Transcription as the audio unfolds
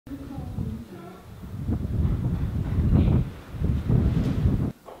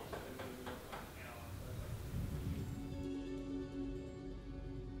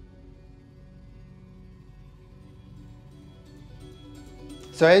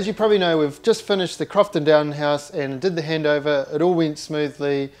So as you probably know, we've just finished the Crofton Down house and did the handover. It all went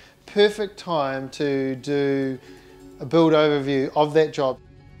smoothly. Perfect time to do a build overview of that job.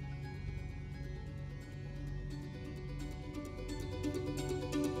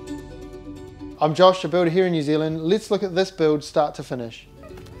 I'm Josh, a builder here in New Zealand. Let's look at this build start to finish.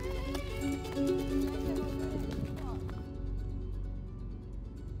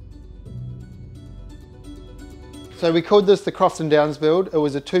 So we called this the Crofton Downs build. It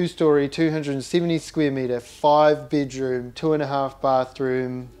was a 2-story, 270 square metre, 5-bedroom, 2.5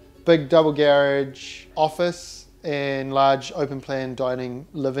 bathroom, big double garage, office and large open plan dining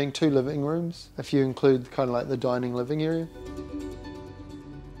living, 2 living rooms, if you include kind of like the dining living area.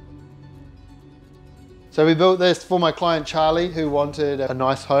 So we built this for my client Charlie, who wanted a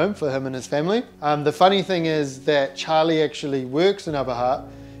nice home for him and his family. The funny thing is that Charlie actually works in Upper Hutt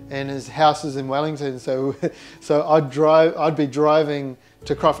and his house is in Wellington, so I'd be driving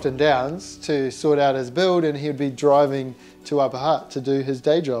to Crofton Downs to sort out his build, and he'd be driving to Upper Hutt to do his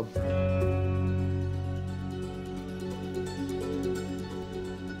day job.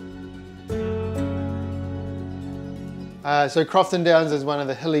 So Crofton Downs is one of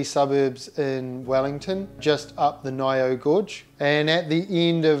the hilly suburbs in Wellington, just up the Nio Gorge. And at the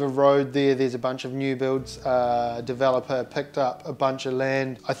end of a road there's a bunch of new builds. Developer picked up a bunch of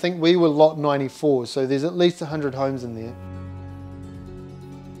land. I think we were lot 94, so there's at least 100 homes in there.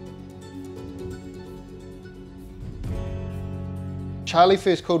 Charlie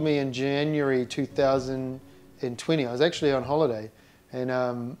first called me in January 2020. I was actually on holiday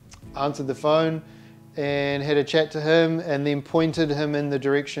and answered the phone and had a chat to him, and then pointed him in the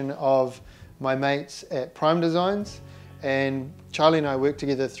direction of my mates at Prime Designs. And Charlie and I worked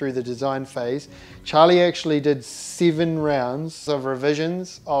together through the design phase. Charlie actually did 7 rounds of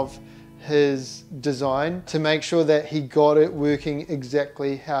revisions of his design to make sure that he got it working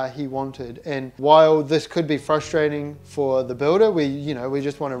exactly how he wanted. And while this could be frustrating for the builder, we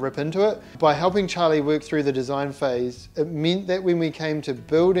just want to rip into it. By helping Charlie work through the design phase, it meant that when we came to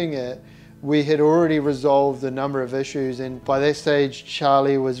building it, we had already resolved a number of issues, and by that stage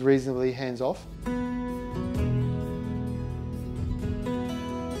Charlie was reasonably hands-off.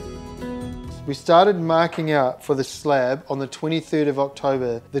 We started marking out for the slab on the 23rd of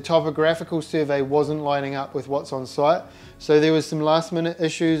October. The topographical survey wasn't lining up with what's on site, so there was some last minute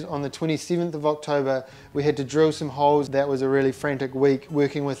issues. On the 27th of October we had to drill some holes. That was a really frantic week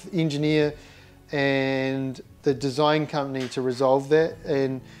working with engineer and the design company to resolve that.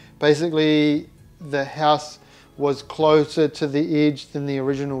 And basically, the house was closer to the edge than the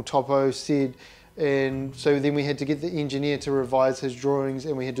original topo said, and so then we had to get the engineer to revise his drawings,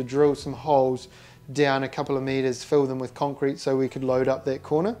 and we had to drill some holes down a couple of meters, fill them with concrete so we could load up that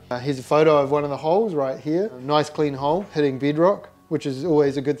corner. Here's a photo of one of the holes right here. A nice clean hole hitting bedrock, which is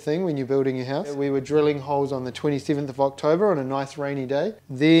always a good thing when you're building your house. We were drilling holes on the 27th of October on a nice rainy day.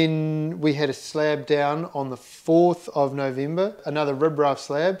 Then we had a slab down on the 4th of November, another riprap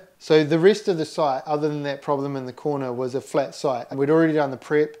slab. So the rest of the site, other than that problem in the corner, was a flat site. We'd already done the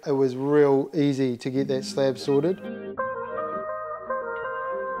prep. It was real easy to get that slab sorted.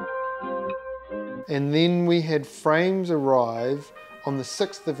 And then we had frames arrive on the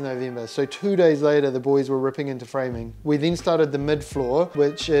 6th of November, so 2 days later the boys were ripping into framing. We then started the mid-floor,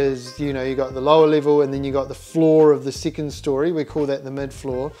 which is, you got the lower level and then you got the floor of the second story. We call that the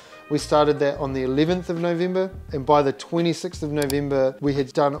mid-floor. We started that on the 11th of November, and by the 26th of November we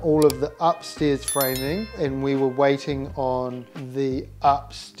had done all of the upstairs framing, and we were waiting on the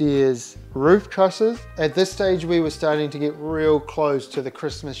upstairs roof trusses. At this stage we were starting to get real close to the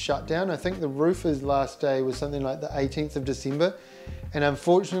Christmas shutdown. I think the roofer's last day was something like the 18th of December. And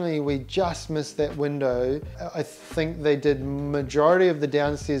unfortunately we just missed that window. I think they did majority of the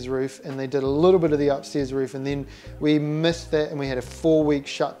downstairs roof and they did a little bit of the upstairs roof, and then we missed that and we had a 4-week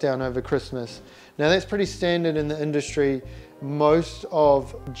shutdown over Christmas. Now that's pretty standard in the industry. Most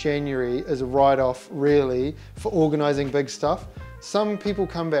of January is a write-off really for organising big stuff. Some people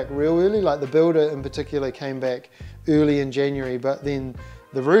come back real early, like the builder in particular came back early in January, but then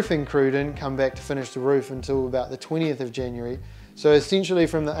the roofing crew didn't come back to finish the roof until about the 20th of January. So essentially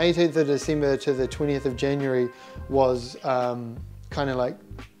from the 18th of December to the 20th of January was kind of like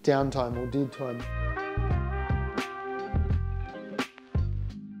downtime or dead time.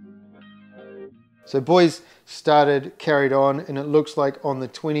 So boys carried on, and it looks like on the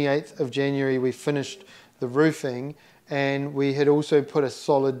 28th of January we finished the roofing, and we had also put a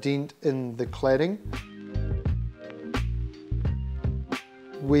solid dent in the cladding.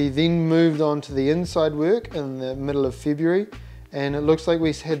 We then moved on to the inside work in the middle of February, and it looks like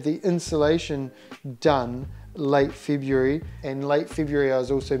we had the insulation done late February, and late February I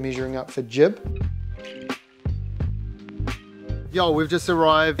was also measuring up for jib. Yo, we've just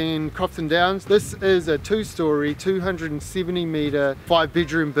arrived in Crofton Downs. This is a 2-story, 270 metre,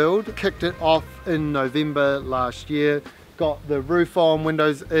 5-bedroom build. Kicked it off in November last year. Got the roof on,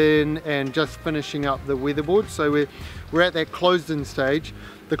 windows in, and just finishing up the weatherboard. So we're at that closed-in stage.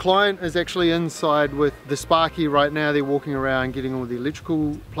 The client is actually inside with the Sparky right now. They're walking around getting all the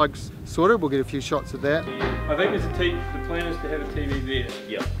electrical plugs sorted. We'll get a few shots of that. I think there's the plan is to have a TV there.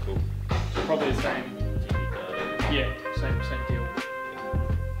 Yeah, cool. So probably the same. Yeah, same deal.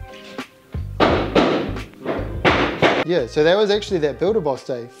 Yeah, so that was actually that Builder Boss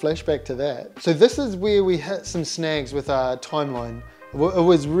day, flashback to that. So this is where we hit some snags with our timeline. It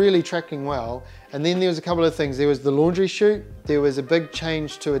was really tracking well. And then there was a couple of things. There was the laundry chute. There was a big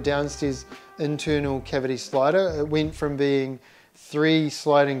change to a downstairs internal cavity slider. It went from being 3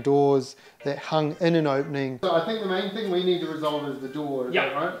 sliding doors that hung in an opening. So I think the main thing we need to resolve is the door, is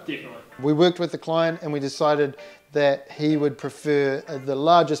that right? Definitely. We worked with the client and we decided that he would prefer the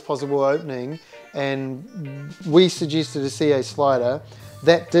largest possible opening, and we suggested a CA slider.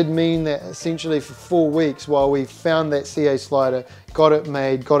 That did mean that essentially for 4 weeks while we found that CA slider, got it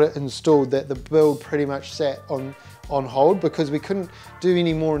made, got it installed, that the build pretty much sat on hold because we couldn't do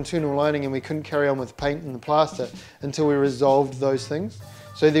any more internal lining and we couldn't carry on with the paint and the plaster until we resolved those things.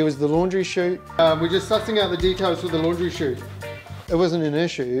 So there was the laundry chute. We're just sussing out the details for the laundry chute. It wasn't an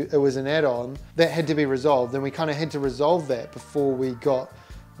issue, it was an add-on that had to be resolved, and we kind of had to resolve that before we got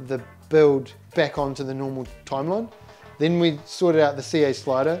the build back onto the normal timeline. Then we sorted out the CA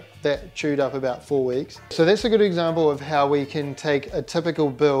slider, that chewed up about 4 weeks. So that's a good example of how we can take a typical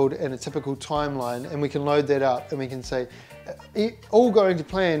build and a typical timeline and we can load that up and we can say, all going to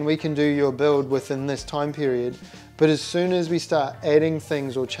plan, we can do your build within this time period. But as soon as we start adding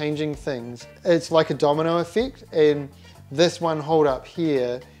things or changing things, it's like a domino effect, and this one hold up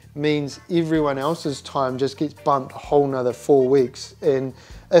here means everyone else's time just gets bumped a whole nother 4 weeks, and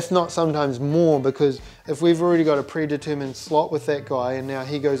if not sometimes more, because if we've already got a predetermined slot with that guy and now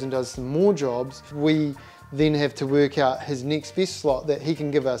he goes and does some more jobs, we then have to work out his next best slot that he can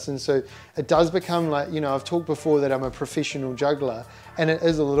give us. And so it does become like, you know, I've talked before that I'm a professional juggler, and it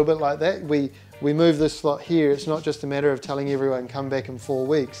is a little bit like that. We move this slot here. It's not just a matter of telling everyone come back in 4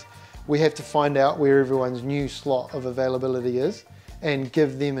 weeks. We have to find out where everyone's new slot of availability is and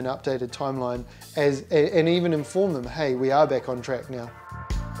give them an updated timeline and even inform them, hey, we are back on track now.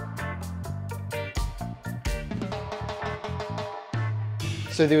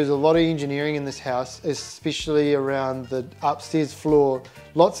 So there was a lot of engineering in this house, especially around the upstairs floor.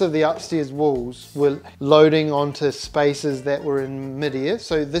 Lots of the upstairs walls were loading onto spaces that were in mid-air.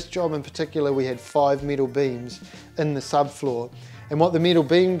 So this job in particular, we had 5 metal beams in the subfloor. And what the metal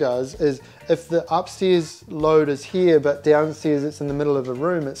beam does is, if the upstairs load is here, but downstairs it's in the middle of a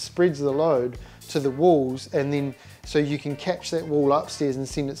room, it spreads the load to the walls, and then so you can catch that wall upstairs and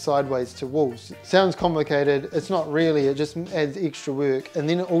send it sideways to walls. Sounds complicated, it's not really, it just adds extra work. And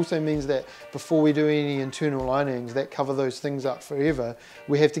then it also means that before we do any internal linings that cover those things up forever,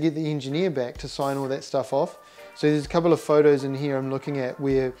 we have to get the engineer back to sign all that stuff off. So there's a couple of photos in here I'm looking at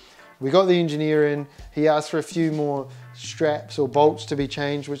where we got the engineer in, he asked for a few more straps or bolts to be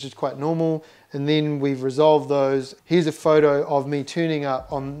changed, which is quite normal, and then we've resolved those. Here's a photo of me turning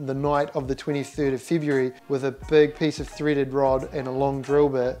up on the night of the 23rd of February with a big piece of threaded rod and a long drill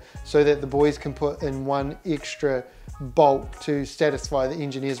bit so that the boys can put in one extra bolt to satisfy the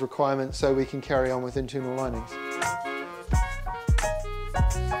engineer's requirements so we can carry on with internal linings.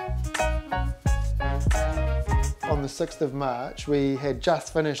 On the 6th of March, we had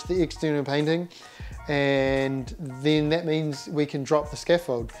just finished the external painting, and then that means we can drop the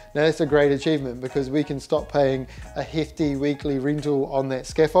scaffold. Now that's a great achievement because we can stop paying a hefty weekly rental on that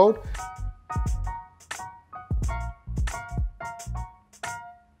scaffold.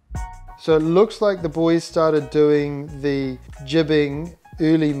 So it looks like the boys started doing the jibbing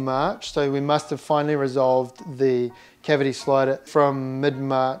early March, so we must have finally resolved the cavity slider from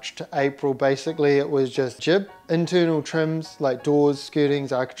mid-March to April. Basically it was just jib, internal trims like doors,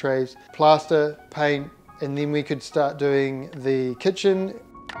 skirtings, architraves, plaster, paint, and then we could start doing the kitchen.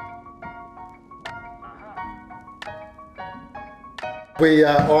 We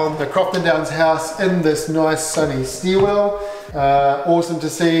are on the Crofton Downs house in this nice sunny stairwell. Awesome to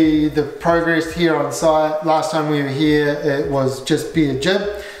see the progress here on site. Last time we were here it was just bare jib.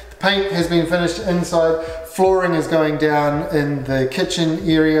 The paint has been finished inside. Flooring is going down in the kitchen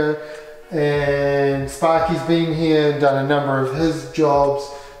area, and Sparky's been here and done a number of his jobs,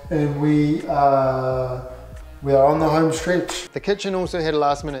 and we are We are on the home stretch. The kitchen also had a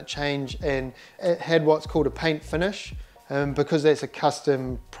last minute change, and it had what's called a paint finish, because that's a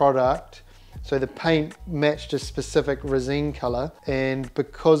custom product. So the paint matched a specific resin color, and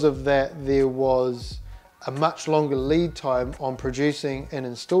because of that there was a much longer lead time on producing and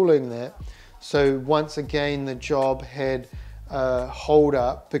installing that. So once again the job had a hold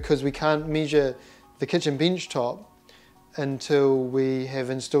up because we can't measure the kitchen bench top until we have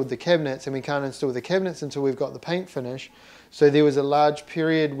installed the cabinets, and we can't install the cabinets until we've got the paint finish. So there was a large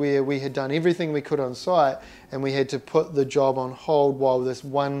period where we had done everything we could on site, and we had to put the job on hold while this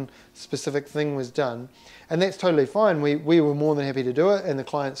one specific thing was done. And that's totally fine. We were more than happy to do it, and the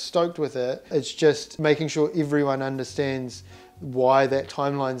client's stoked with it. It's just making sure everyone understands why that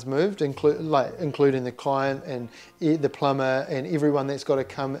timeline's moved, including the client and the plumber and everyone that's got to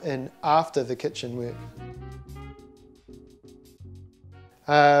come in after the kitchen work.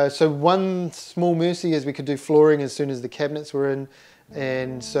 So one small mercy is we could do flooring as soon as the cabinets were in,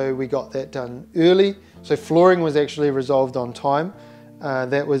 and so we got that done early. So flooring was actually resolved on time.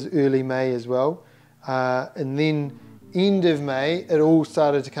 That was early May as well. And then end of May, it all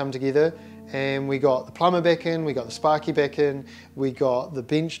started to come together, and we got the plumber back in, we got the sparky back in, we got the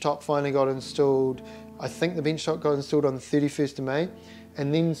bench top finally got installed. I think the bench top got installed on the 31st of May.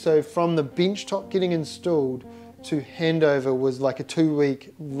 And then so from the bench top getting installed to handover was like a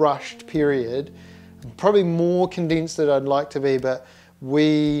 2-week rushed period, probably more condensed than I'd like to be, but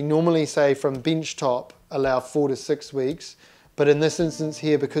we normally say from bench top allow 4 to 6 weeks. But in this instance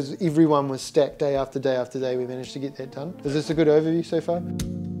here, because everyone was stacked day after day after day, we managed to get that done. Is this a good overview so far?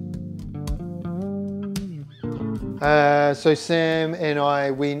 So Sam and I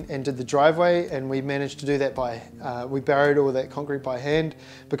went and did the driveway, and we managed to do that by, we buried all that concrete by hand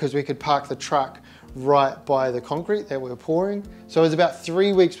because we could park the truck right by the concrete that we were pouring. So it was about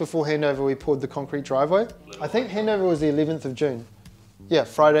 3 weeks before handover we poured the concrete driveway. I think handover was the 11th of June. Yeah,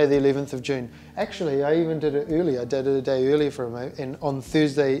 Friday the 11th of June. Actually, I even did it early. I did it a day earlier for him, and on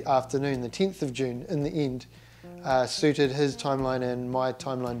Thursday afternoon, the 10th of June, in the end, suited his timeline and my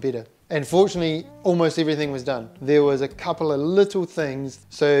timeline better. And fortunately, almost everything was done. There was a couple of little things.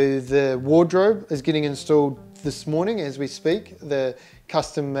 So the wardrobe is getting installed this morning as we speak, the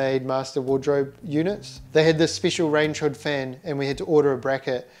custom made master wardrobe units. They had this special range hood fan, and we had to order a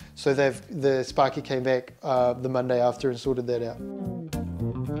bracket. So the Sparky came back the Monday after and sorted that out.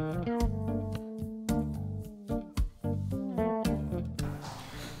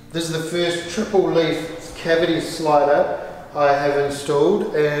 This is the first triple leaf cavity slider I have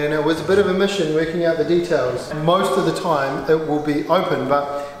installed, and it was a bit of a mission working out the details. Most of the time it will be open,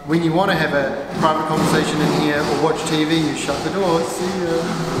 but when you want to have a private conversation in here or watch TV, you shut the door. See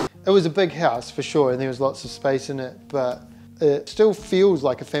ya. It was a big house for sure, and there was lots of space in it, but it still feels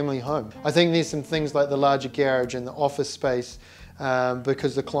like a family home. I think there's some things like the larger garage and the office space,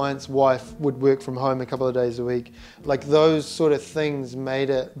 because the client's wife would work from home a couple of days a week. Like those sort of things made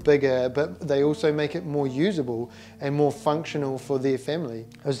it bigger, but they also make it more usable and more functional for their family.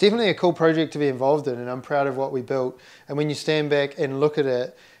 It was definitely a cool project to be involved in, and I'm proud of what we built. And when you stand back and look at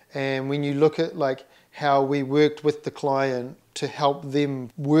it, and when you look at like how we worked with the client to help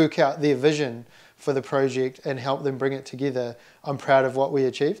them work out their vision for the project and help them bring it together, I'm proud of what we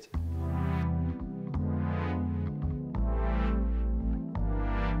achieved.